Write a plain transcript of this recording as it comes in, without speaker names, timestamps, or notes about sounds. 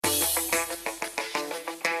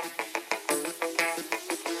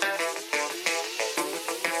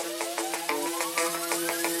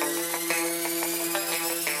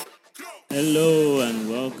Hello and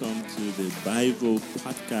welcome to the Bible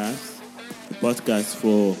Podcast, a podcast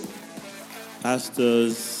for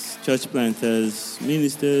pastors, church planters,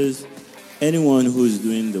 ministers, anyone who's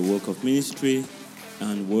doing the work of ministry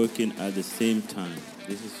and working at the same time.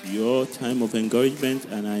 This is your time of encouragement,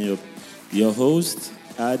 and I am your host,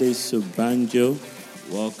 Ade Subanjo.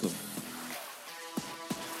 Welcome.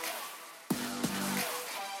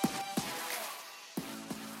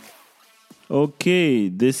 Okay,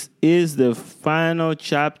 this is the final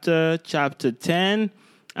chapter, chapter 10,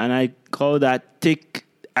 and I call that Take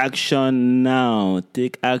Action Now.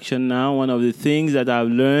 Take action now. One of the things that I've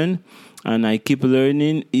learned, and I keep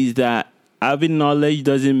learning, is that having knowledge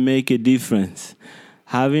doesn't make a difference.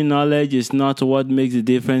 Having knowledge is not what makes the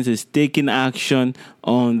difference. It's taking action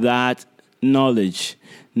on that knowledge.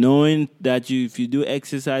 Knowing that if you do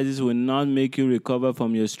exercises will not make you recover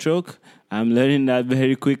from your stroke. I'm learning that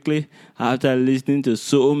very quickly after listening to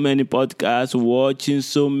so many podcasts, watching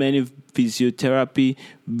so many physiotherapy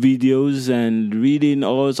videos, and reading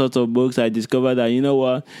all sorts of books. I discovered that, you know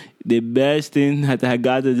what, the best thing that I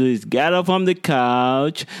got to do is get up from the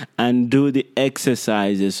couch and do the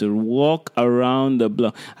exercises, walk around the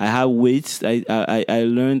block. I have weights. I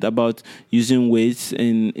learned about using weights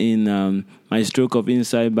in my Stroke of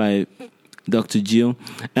Insight by Dr. Jill,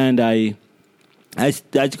 and I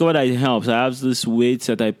discovered that it helps. I have this weights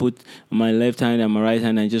that I put on my left hand and my right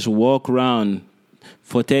hand and just walk around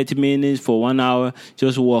for 30 minutes, for 1 hour,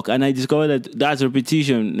 just walk. And I discovered that that's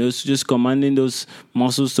repetition. It's just commanding those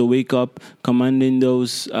muscles to wake up, commanding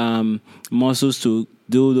those muscles to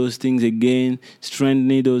do those things again,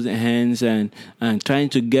 strengthening those hands, and trying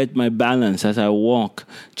to get my balance as I walk.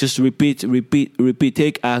 Just repeat,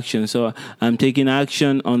 take action. So I'm taking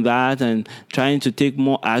action on that and trying to take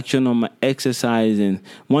more action on my exercising.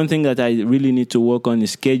 One thing that I really need to work on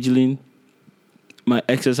is scheduling my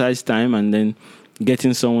exercise time and then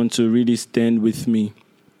getting someone to really stand with me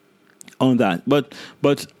on that. But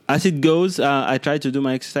as it goes, I try to do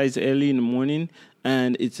my exercise early in the morning,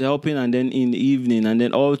 and it's helping, and then in the evening, and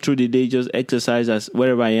then all through the day, just exercise as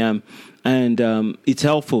wherever I am, and it's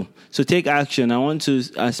helpful. So take action. I want to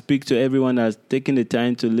speak to everyone that's taking the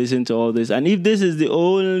time to listen to all this. And if this is the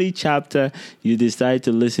only chapter you decide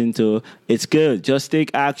to listen to, it's good. Just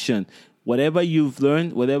take action. Whatever you've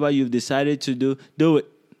learned, whatever you've decided to do, do it.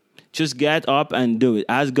 Just get up and do it.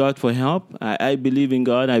 Ask God for help. I believe in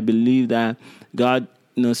God. I believe that God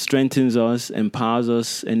strengthens us, empowers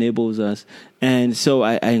us, enables us. And so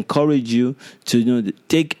I encourage you to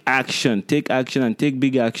take action, and take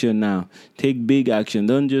big action now. Take big action.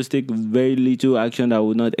 Don't just take very little action that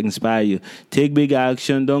will not inspire you. Take big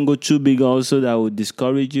action. Don't go too big also, that will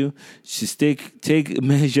discourage you. Just take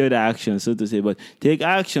measured action, so to say. But take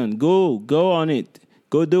action. Go on it.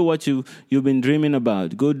 Go do what you've been dreaming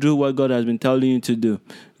about. Go do what God has been telling you to do.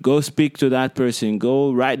 Go speak to that person.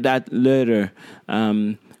 Go write that letter.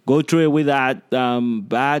 Go through it with that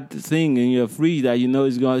bad thing in your fridge that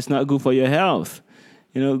it's not good for your health.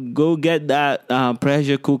 Go get that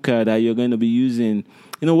pressure cooker that you're going to be using.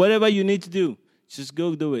 Whatever you need to do, just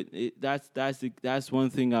go do it. That's one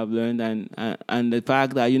thing I've learned, and the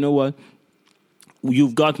fact that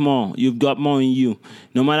you've got more. You've got more in you.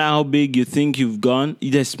 No matter how big you think you've gone,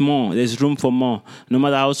 there's more. There's room for more. No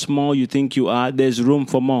matter how small you think you are, there's room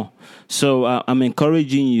for more. So I'm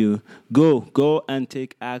encouraging you. Go and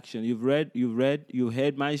take action. You've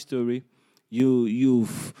heard my story.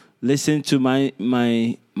 You've listened to my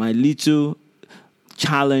little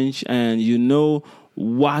challenge, and you know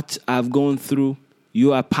what I've gone through.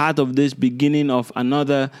 You are part of this beginning of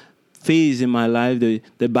another phase in my life,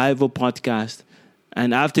 the Bible Podcast.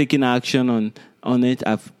 And I've taken action on it.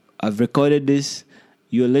 I've recorded this.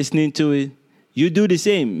 You're listening to it. You do the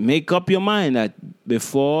same. Make up your mind that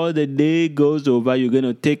before the day goes over, you're going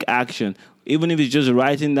to take action. Even if it's just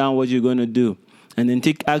writing down what you're going to do. And then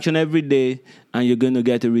take action every day, and you're going to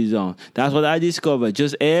get a result. That's what I discovered.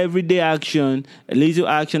 Just everyday action, little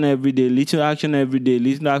action every day, little action every day,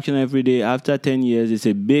 little action every day. After 10 years, it's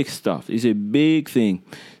a big stuff. It's a big thing.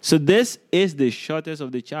 So this is the shortest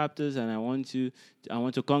of the chapters, and I want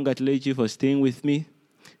to congratulate you for staying with me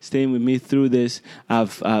through this.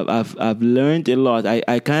 I've learned a lot.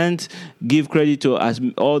 I can't give credit to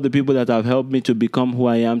all the people that have helped me to become who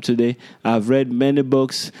I am today. I've read many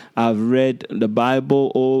books. I've read the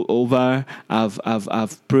Bible all over.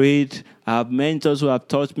 I've prayed. I have mentors who have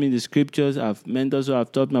taught me the scriptures. I have mentors who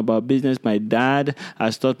have taught me about business. My dad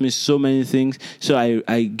has taught me so many things. So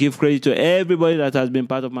I give credit to everybody that has been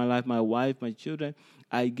part of my life, my wife, my children.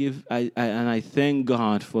 I thank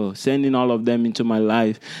God for sending all of them into my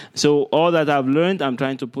life. So all that I've learned, I'm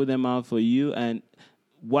trying to put them out for you. And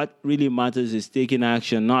what really matters is taking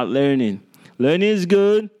action, not learning. Learning is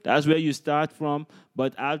good. That's where you start from.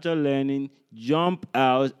 But after learning, jump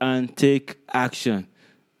out and take action.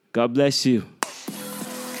 God bless you.